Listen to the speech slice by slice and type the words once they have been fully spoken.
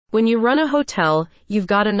When you run a hotel, you've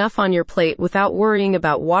got enough on your plate without worrying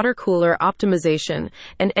about water cooler optimization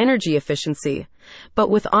and energy efficiency. But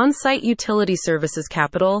with On-Site Utility Services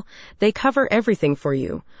Capital, they cover everything for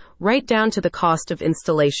you, right down to the cost of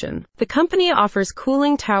installation. The company offers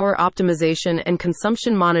cooling tower optimization and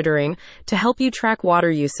consumption monitoring to help you track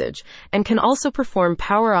water usage, and can also perform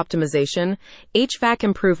power optimization, HVAC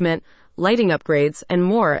improvement, lighting upgrades, and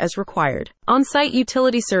more as required. On-Site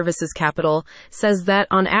Utility Services Capital says that,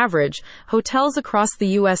 on average, hotels across the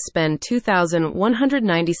U.S. spend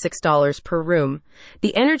 $2,196 per room.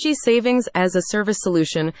 The energy savings as a service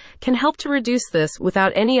solution can help to reduce this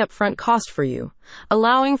without any upfront cost for you,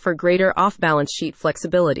 allowing for greater off-balance sheet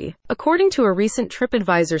flexibility. According to a recent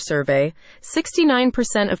TripAdvisor survey,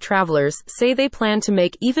 69% of travelers say they plan to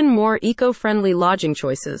make even more eco-friendly lodging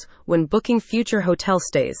choices when booking future hotel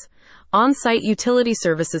stays. On-Site Utility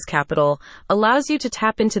Services Capital allows you to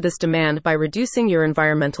tap into this demand by reducing your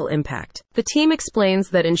environmental impact. The team explains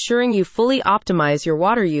that ensuring you fully optimize your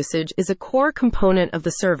water usage is a core component of the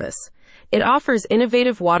service. It offers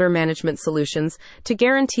innovative water management solutions to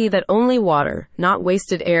guarantee that only water, not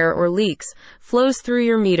wasted air or leaks, flows through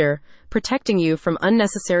your meter, protecting you from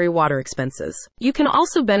unnecessary water expenses. You can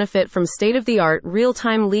also benefit from state-of-the-art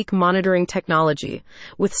real-time leak monitoring technology,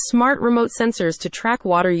 with smart remote sensors to track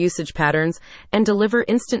water usage patterns and deliver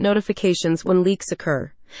instant notifications when leaks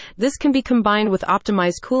occur. This can be combined with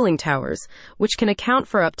optimized cooling towers, which can account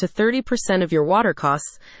for up to 30% of your water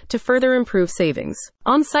costs to further improve savings.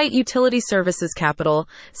 On-Site Utility Services Capital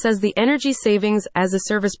says the Energy Savings as a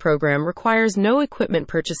Service program requires no equipment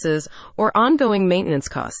purchases or ongoing maintenance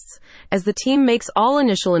costs, as the team makes all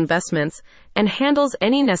initial investments and handles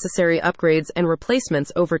any necessary upgrades and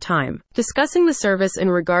replacements over time. Discussing the service in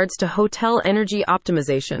regards to hotel energy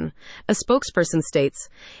optimization, a spokesperson states,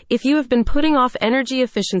 "If you have been putting off energy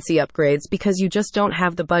efficiency upgrades because you just don't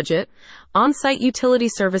have the budget, On-Site Utility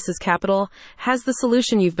Services Capital has the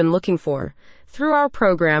solution you've been looking for. Through our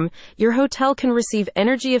program, your hotel can receive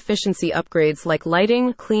energy efficiency upgrades like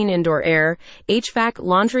lighting, clean indoor air, HVAC,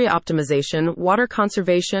 laundry optimization, water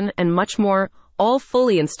conservation, and much more, all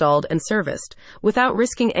fully installed and serviced, without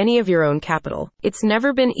risking any of your own capital. It's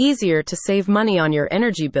never been easier to save money on your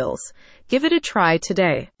energy bills. Give it a try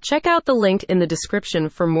today." Check out the link in the description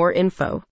for more info.